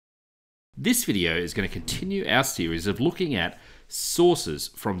This video is going to continue our series of looking at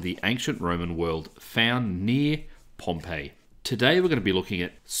sources from the ancient Roman world found near Pompeii. Today we're going to be looking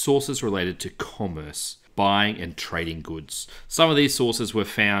at sources related to commerce, buying and trading goods. Some of these sources were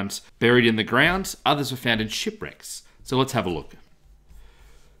found buried in the ground, others were found in shipwrecks. So let's have a look.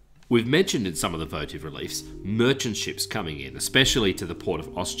 We've mentioned in some of the votive reliefs merchant ships coming in, especially to the port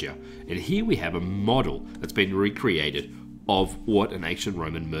of Ostia. And here we have a model that's been recreated of what an ancient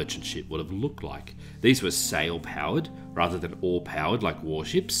Roman merchant ship would have looked like. These were sail-powered rather than oar-powered like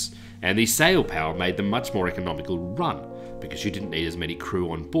warships, and the sail power made them much more economical run because you didn't need as many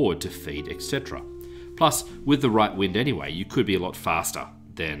crew on board to feed, etc. Plus, with the right wind anyway, you could be a lot faster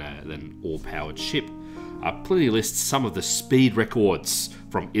than an oar-powered ship. Pliny lists some of the speed records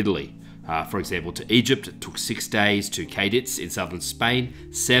from Italy. For example, to Egypt it took 6 days, to Cadiz in southern Spain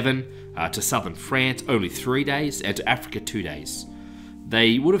 7, to southern France only 3 days, and to Africa 2 days.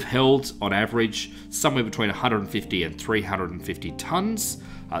 They would have held on average somewhere between 150 and 350 tons,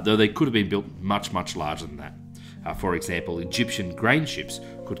 though they could have been built much larger than that. For example, Egyptian grain ships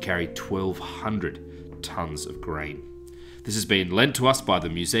could carry 1,200 tons of grain. This has been lent to us by the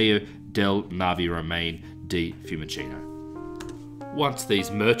Museo del Navi Romane di Fiumicino. Once these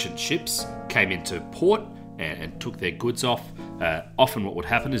merchant ships came into port and took their goods off, often what would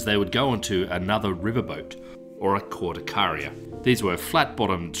happen is they would go onto another riverboat or a cortacaria. These were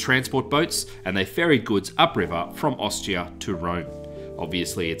flat-bottomed transport boats and they ferried goods upriver from Ostia to Rome.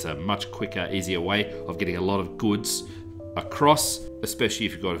 Obviously, it's a much quicker, easier way of getting a lot of goods across, especially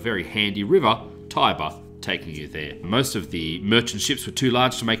if you've got a very handy river, Tiber, taking you there. Most of the merchant ships were too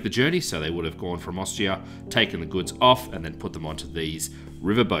large to make the journey, so they would have gone from Ostia, taken the goods off, and then put them onto these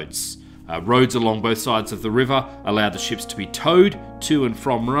riverboats. Roads along both sides of the river allowed the ships to be towed to and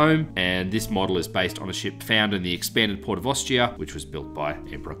from Rome, and this model is based on a ship found in the expanded port of Ostia, which was built by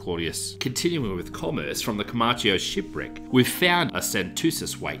Emperor Claudius. Continuing with commerce, from the Comacchio shipwreck, we've found a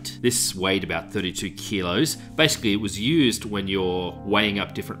centusis weight. This weighed about 32 kilos. Basically, it was used when you're weighing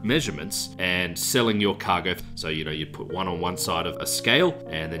up different measurements and selling your cargo. So, you'd put one on one side of a scale,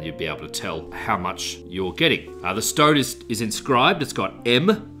 and then you'd be able to tell how much you're getting. The stone is inscribed. It's got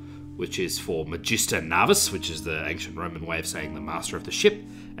M, which is for Magister Navis, which is the ancient Roman way of saying the master of the ship.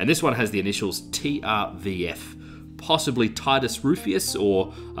 And this one has the initials TRVF, possibly Titus Rufius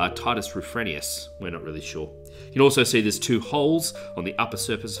or Titus Rufrenius. We're not really sure. You can also see there's 2 holes on the upper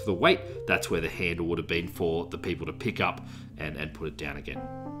surface of the weight. That's where the handle would have been for the people to pick up and put it down again.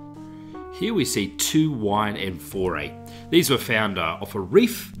 Here we see 2 wine amphorae. These were found off a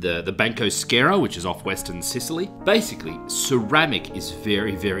reef, the Banco Scera, which is off western Sicily. Basically, ceramic is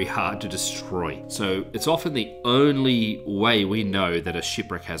very hard to destroy. So it's often the only way we know that a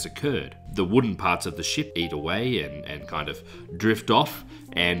shipwreck has occurred. The wooden parts of the ship eat away and kind of drift off,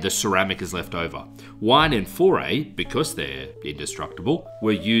 and the ceramic is left over. Wine amphorae, because they're indestructible,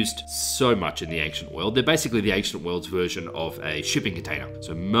 were used so much in the ancient world. They're basically the ancient world's version of a shipping container.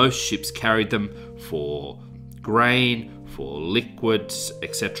 So most ships carried them for grain, for liquids,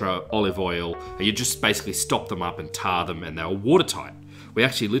 etc., olive oil, and you just basically stop them up and tar them, and they were watertight. We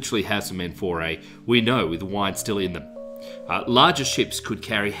actually literally have some amphorae we know with wine still in them. Larger ships could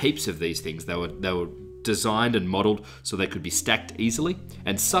carry heaps of these things. They were designed and modelled so they could be stacked easily,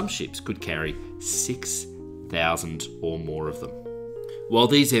 and some ships could carry 6,000 or more of them. While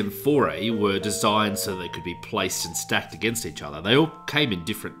these amphorae were designed so they could be placed and stacked against each other, they all came in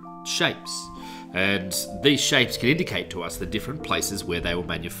different shapes, and these shapes can indicate to us the different places where they were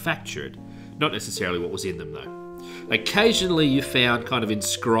manufactured, not necessarily what was in them though. Occasionally you found kind of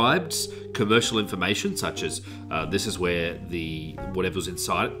inscribed commercial information, such as this is where whatever was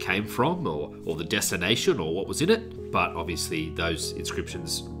inside it came from, or the destination, or what was in it, but obviously those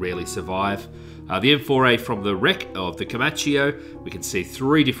inscriptions rarely survive. The amphorae from the wreck of the Comacchio, we can see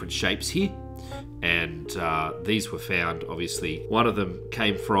 3 different shapes here, and these were found, obviously, one of them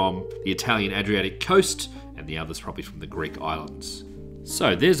came from the Italian Adriatic coast, and the others probably from the Greek islands.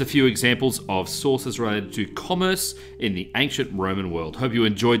 So there's a few examples of sources related to commerce in the ancient Roman world. Hope you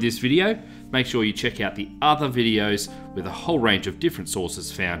enjoyed this video. Make sure you check out the other videos with a whole range of different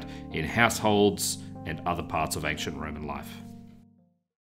sources found in households and other parts of ancient Roman life.